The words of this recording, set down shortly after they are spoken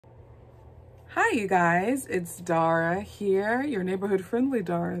Hi, you guys. It's Dara here, your neighborhood friendly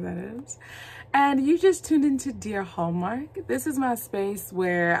Dara, that is. And you just tuned into Dear Hallmark. This is my space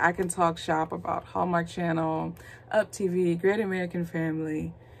where I can talk shop about Hallmark Channel, Up TV, Great American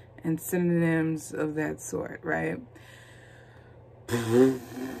Family, and synonyms of that sort, right?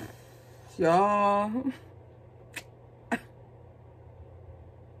 Y'all.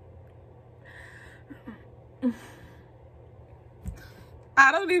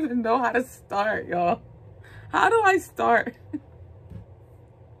 I don't even know how to start, y'all. How do I start?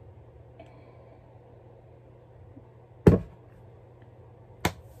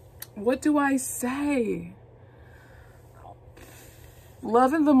 What do I say?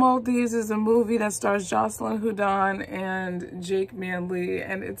 Love in the Maldives is a movie that stars Jocelyn, Hudson, and Jake Manley,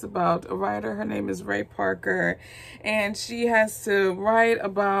 and it's about a writer. Her name is Ray Parker, and she has to write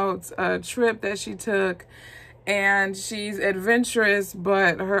about a trip that she took, and she's adventurous,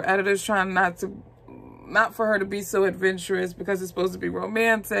 but her editor's trying not for her to be so adventurous because it's supposed to be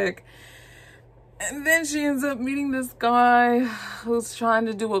romantic. And then she ends up meeting this guy who's trying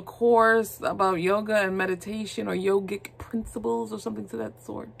to do a course about yoga and meditation or yogic principles or something to that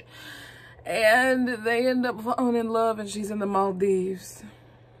sort. And they end up falling in love, and she's in the Maldives.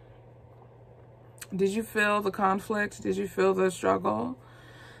 Did you feel the conflict? Did you feel the struggle?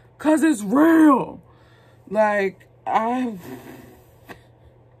 'Cause it's real. Like,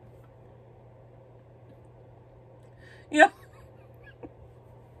 yeah.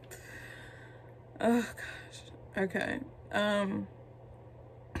 Oh gosh. Okay.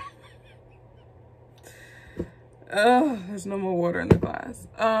 Oh, there's no more water in the glass.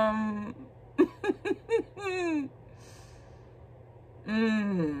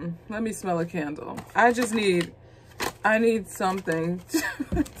 Let me smell a candle. I need something to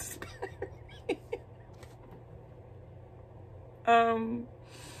inspire me.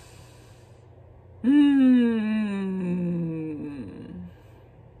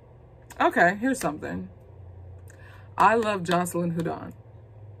 Okay, here's something. I love Jocelyn Hudson.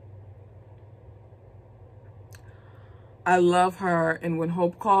 I love her in When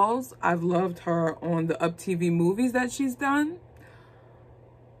Hope Calls. I've loved her on the Up TV movies that she's done.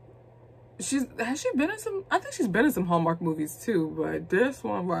 Has she been in some? I think she's been in some Hallmark movies too, but this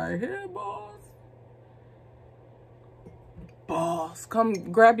one right here, boss, come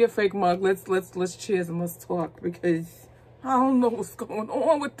grab your fake mug. Let's cheers and let's talk, because I don't know what's going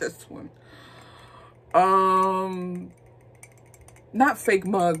on with this one. Not fake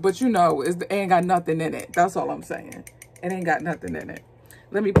mug, but you know, it ain't got nothing in it. That's all I'm saying. It ain't got nothing in it.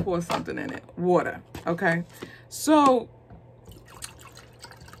 Let me pour something in it. Water, okay? So,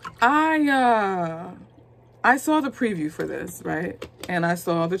 I saw the preview for this, right? And I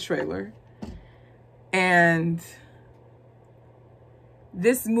saw the trailer. And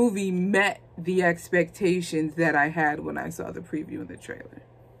this movie met the expectations that I had when I saw the preview and the trailer.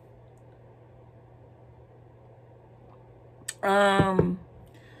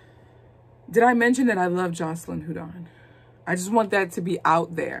 Did I mention that I love Jocelyn Hudson? I just want that to be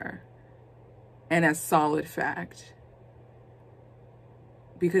out there and a solid fact,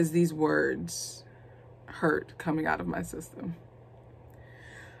 because these words hurt coming out of my system.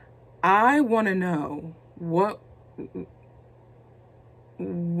 I want to know what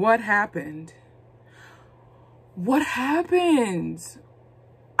happened. What happened?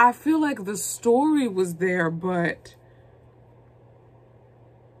 I feel like the story was there, but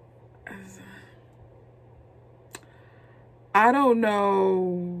I don't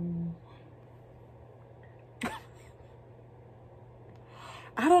know.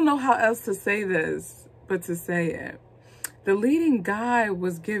 I don't know how else to say this, but to say it. The leading guy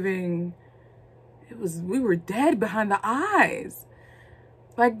was giving, we were dead behind the eyes.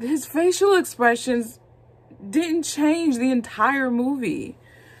 Like, his facial expressions didn't change the entire movie.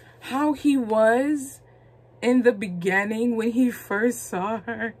 How he was in the beginning when he first saw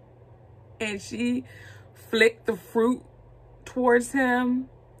her and she flicked the fruit towards him,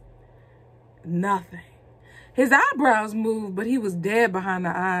 nothing. His eyebrows moved, but he was dead behind the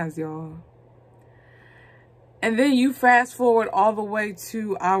eyes, y'all. And then you fast forward all the way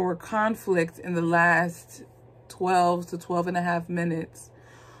to our conflict in the last 12 to 12 and a half minutes,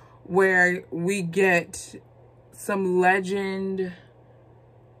 where we get some legend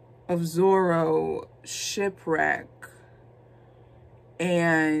of Zorro shipwreck,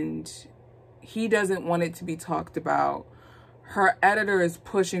 and he doesn't want it to be talked about. Her editor is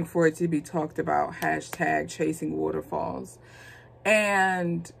pushing for it to be talked about, hashtag chasing waterfalls.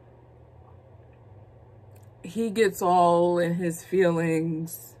 And he gets all in his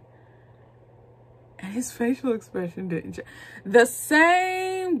feelings And his facial expression didn't change. The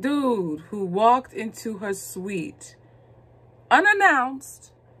same dude who walked into her suite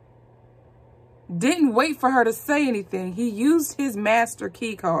unannounced, didn't wait for her to say anything. He used his master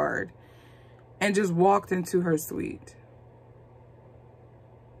key card and just walked into her suite.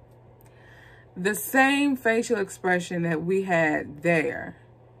 The same facial expression that we had there,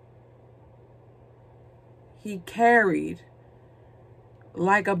 he carried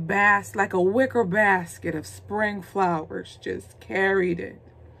like a wicker basket of spring flowers, just carried it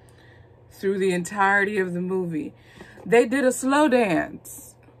through the entirety of the movie. They did a slow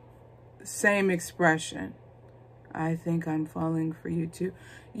dance, same expression. I think I'm falling for you too.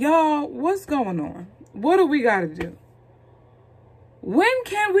 Y'all, what's going on? What do we got to do? When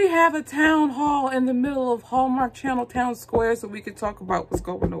can we have a town hall in the middle of Hallmark Channel Town Square so we can talk about what's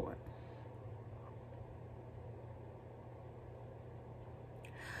going on?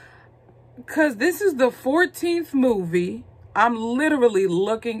 Because this is the 14th movie. I'm literally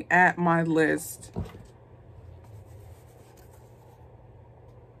looking at my list.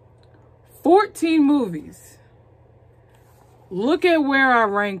 14 movies. Look at where I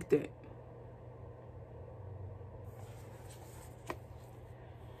ranked it.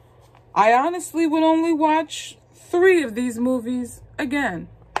 I honestly would only watch 3 of these movies again.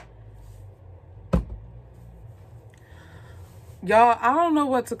 Y'all, I don't know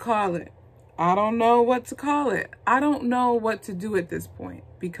what to call it. I don't know what to call it. I don't know what to do at this point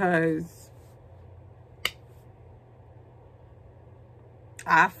because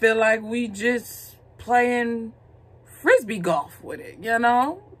I feel like we just playing frisbee golf with it, you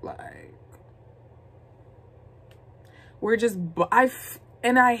know? Like, we're just,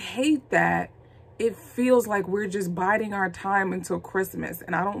 and I hate that it feels like we're just biding our time until Christmas,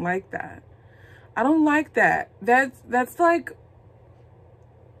 and I don't like that. I don't like that. That's like,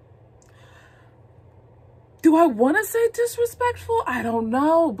 do I want to say disrespectful? I don't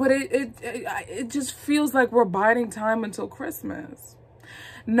know, but it just feels like we're biding time until Christmas.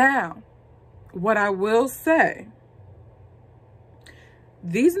 Now, what I will say,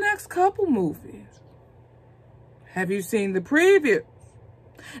 these next couple movies, have you seen the previews?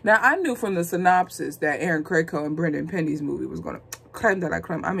 Now, I knew from the synopsis that Aaron Krakow and Brendan Penny's movie was going to creme de la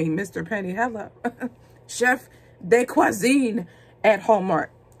creme. I mean, Mr. Penny, hello. Chef de cuisine at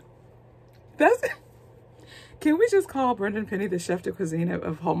Hallmark. That's it. Can we just call Brendan Penny the chef de cuisine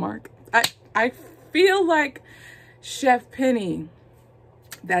of Hallmark? I feel like Chef Penny,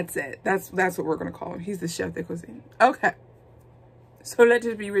 that's it. That's what we're going to call him. He's the chef de cuisine. Okay. So let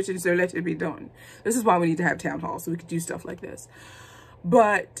it be rich and so let it be done. This is why we need to have town halls, so we could do stuff like this.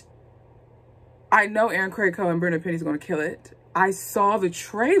 But I know Aaron Krakow and Brendan Penny's going to kill it. I saw the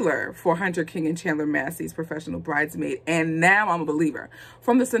trailer for Hunter King and Chandler Massey's Professional Bridesmaid, and now I'm a believer.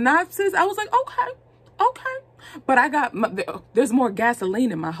 From the synopsis, I was like, okay. But I got, there's more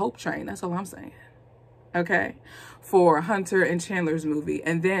gasoline in my hope train. That's all I'm saying. Okay. For Hunter and Chandler's movie.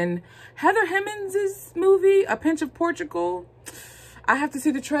 And then Heather Hemmings' movie, A Pinch of Portugal. I have to see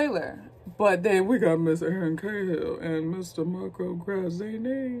the trailer. But then we got Mr. Aaron Cahill and Mr. Marco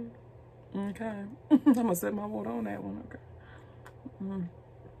Grazzini. Okay. I'm going to set my vote on that one. Okay.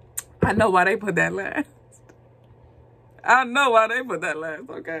 I know why they put that last. I know why they put that last.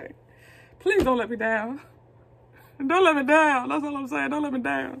 Okay. Please don't let me down. Don't let me down. That's all I'm saying. Don't let me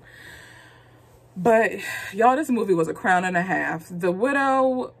down. But, y'all, this movie was a crown and a half. The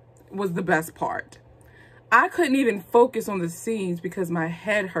Widow was the best part. I couldn't even focus on the scenes because my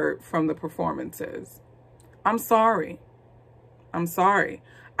head hurt from the performances. I'm sorry. I'm sorry.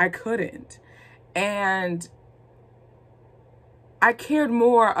 I couldn't. And I cared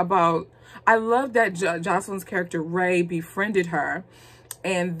more about... I love that Jocelyn's character, Ray, befriended her.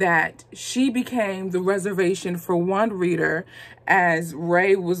 And that she became the reservation for one reader as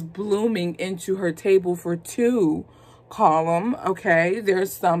Ray was blooming into her table for 2 column. Okay,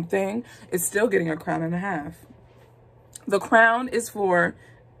 there's something. It's still getting a crown and a half. The crown is for,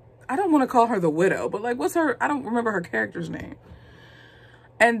 I don't want to call her the widow, but like, what's her, I don't remember her character's name.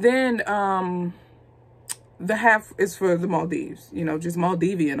 And then the half is for the Maldives, you know, just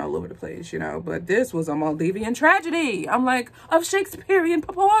Maldivian all over the place, you know. But this was a Maldivian tragedy. I'm like, of Shakespearean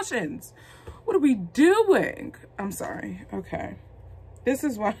proportions. What are we doing? I'm sorry. Okay. This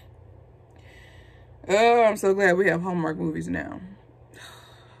is why. Oh, I'm so glad we have Hallmark movies now.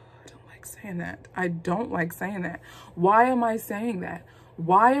 I don't like saying that. I don't like saying that. Why am I saying that?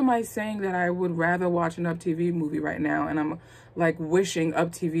 Why am I saying that I would rather watch an Up TV movie right now? And I'm like wishing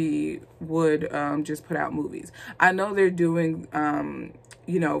Up TV would just put out movies. I know they're doing,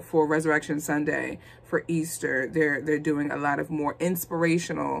 you know, for Resurrection Sunday, for Easter, they're doing a lot of more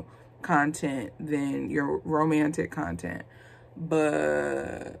inspirational content than your romantic content.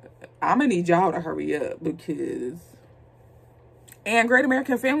 But I'm gonna need y'all to hurry up because, and Great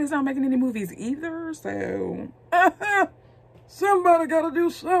American Family's not making any movies either, so somebody gotta do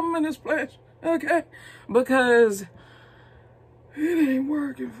something in this place, okay? Because it ain't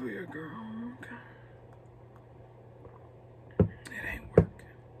working for you, girl, okay? It ain't working.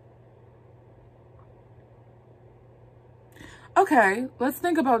 Okay, let's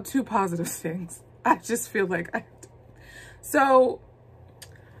think about two positive things. I just feel like I have to. So,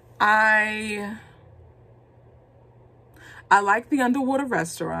 I like the underwater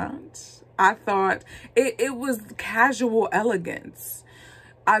restaurant. I thought it was casual elegance.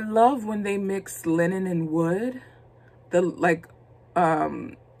 I love when they mix linen and wood.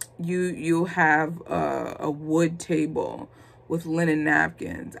 You have a wood table with linen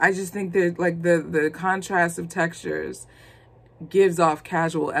napkins. I just think that like the contrast of textures gives off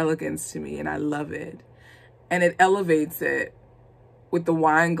casual elegance to me, and I love it. And it elevates it with the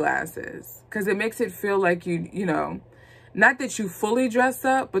wine glasses, because it makes it feel like you know, not that you fully dress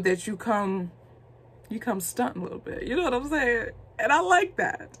up, but that you come stunt a little bit. You know what I'm saying? And I like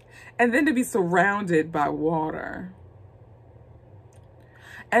that. And then to be surrounded by water.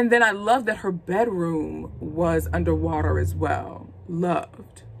 And then I love that her bedroom was underwater as well.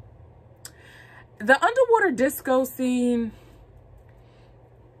 Loved. The underwater disco scene.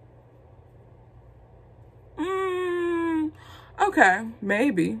 Okay,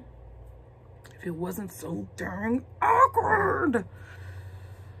 maybe. If it wasn't so darn awkward.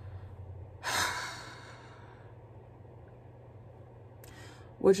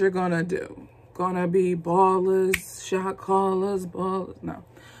 What you're gonna do? Gonna be ballers, shot callers, ballers? No.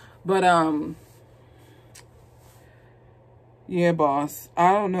 But, yeah, boss.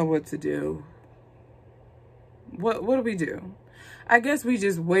 I don't know what to do. What do we do? I guess we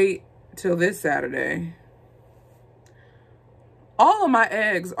just wait till this Saturday. All of my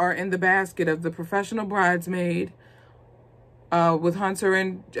eggs are in the basket of The Professional Bridesmaid with Hunter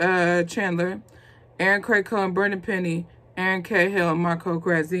and Chandler, Aaron Craig Cohen and Brendan Penny, Aaron Cahill and Marco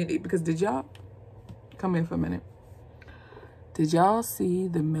Grazzini. Because did y'all, come in for a minute. Did y'all see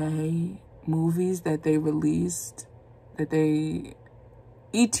the May movies that they released?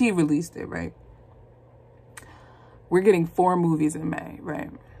 E.T. released it, right? We're getting 4 movies in May, right?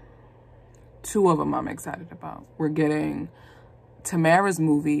 2 of them I'm excited about. We're getting Tamara's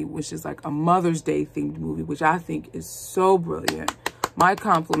movie, which is like a Mother's Day themed movie, which I think is so brilliant. My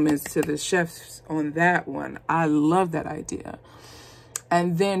compliments to the chefs on that one. I love that idea.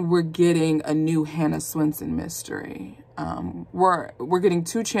 And then we're getting a new Hannah Swenson mystery. We're getting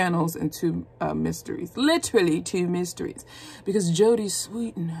 2 channels and 2 mysteries. Literally 2 mysteries. Because Jodie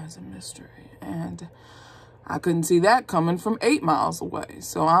Sweetin has a mystery. And I couldn't see that coming from 8 miles away.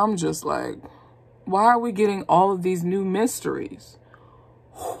 So I'm just like, why are we getting all of these new mysteries?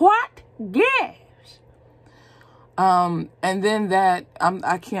 What gives? And then that,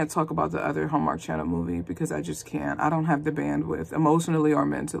 I can't talk about the other Hallmark Channel movie because I just can't. I don't have the bandwidth, emotionally or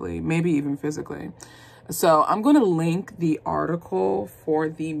mentally, maybe even physically. So I'm going to link the article for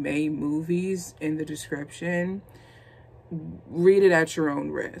the May movies in the description. Read it at your own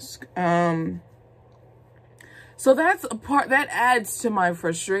risk. So that's a part that adds to my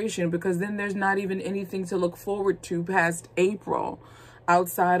frustration, because then there's not even anything to look forward to past April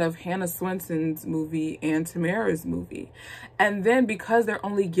outside of Hannah Swenson's movie and Tamara's movie. And then because they're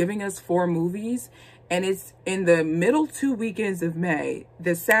only giving us 4 movies and it's in the middle 2 weekends of May,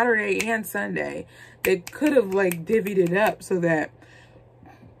 the Saturday and Sunday, they could have like divvied it up so that,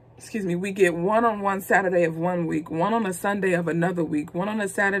 excuse me, we get one on one Saturday of one week, one on a Sunday of another week, one on a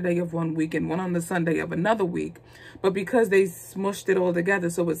Saturday of one week, and one on the Sunday of another week. But because they smushed it all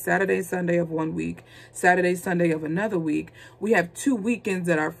together, so it's Saturday, Sunday of one week, Saturday, Sunday of another week, we have 2 weekends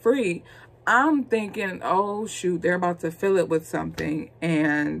that are free. I'm thinking, oh shoot, they're about to fill it with something,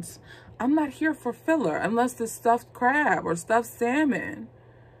 and I'm not here for filler unless it's stuffed crab or stuffed salmon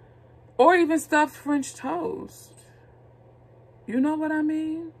or even stuffed French toast. You know what I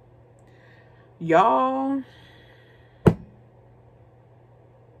mean? Y'all,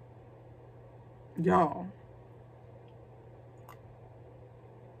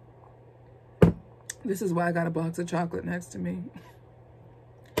 this is why I got a box of chocolate next to me.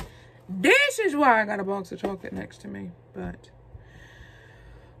 This is why I got a box of chocolate next to me. But,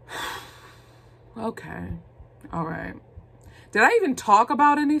 okay, all right. Did I even talk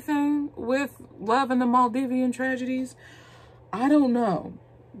about anything with Love and the Maldivian Tragedies? I don't know.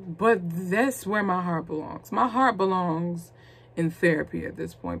 But that's where my heart belongs. My heart belongs in therapy at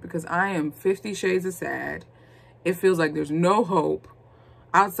this point, because I am 50 shades of sad. It feels like there's no hope.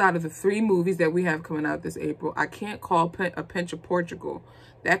 outside of the 3 movies that we have coming out this April, I can't call A Pinch of Portugal.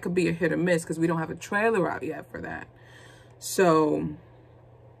 That could be a hit or miss because we don't have a trailer out yet for that. So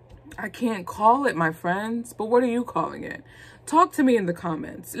I can't call it, my friends. But what are you calling it? Talk to me in the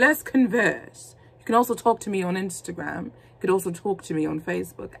comments. Let's converse. You can also talk to me on Instagram. You can also talk to me on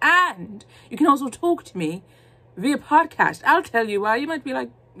Facebook. And you can also talk to me via podcast. I'll tell you why. You might be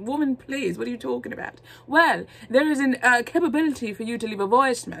like, woman, please, what are you talking about? Well, there is a capability for you to leave a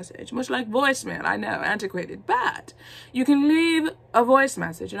voice message, much like voicemail. I know, antiquated, but you can leave a voice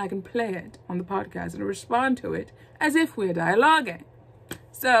message and I can play it on the podcast and respond to it as if we're dialoguing.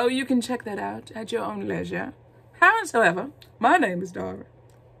 So you can check that out at your own leisure. Howsoever, my name is Dara.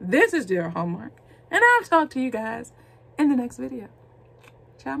 This is Dear Hallmark, and I'll talk to you guys in the next video.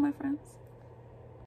 Ciao, my friends.